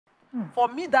For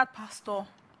me, that pastor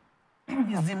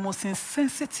is the most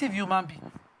insensitive human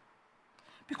being.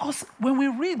 Because when we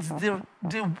read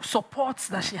the support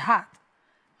that she had,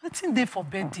 I think they for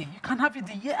birthday, you can have it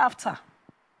the year after.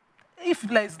 If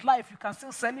there is life, you can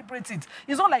still celebrate it.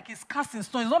 It's not like it's cast in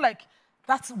stone. It's not like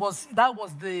that was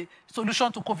the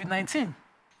solution to COVID-19.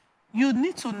 You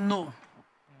need to know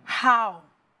how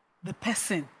the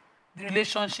person, the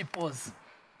relationship was,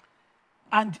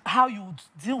 and how you would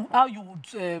deal, how you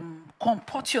would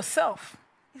comport yourself.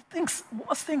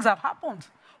 Worse things have happened.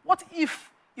 What if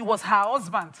it was her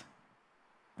husband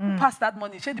who passed that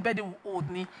money? She had the birthday who owed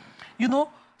me, you know.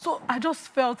 So I just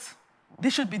felt they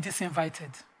should be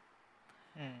disinvited.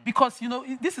 Because, you know,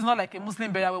 this is not like a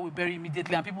Muslim burial where we bury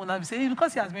immediately and people will not say, hey,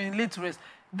 because he has been laid to rest.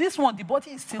 This one, the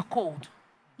body is still cold,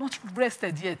 not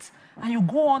rested yet. And you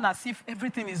go on as if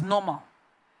everything is normal.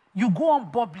 You go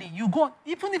on bubbly. You go on,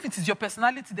 even if it is your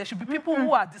personality, there should be people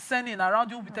who are discerning around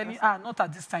you who will be telling you, not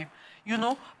at this time. You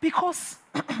know, because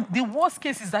the worst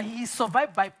case is that he is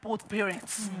survived by both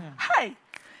parents. Hi.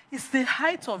 It's the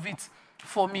height of it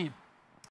for me.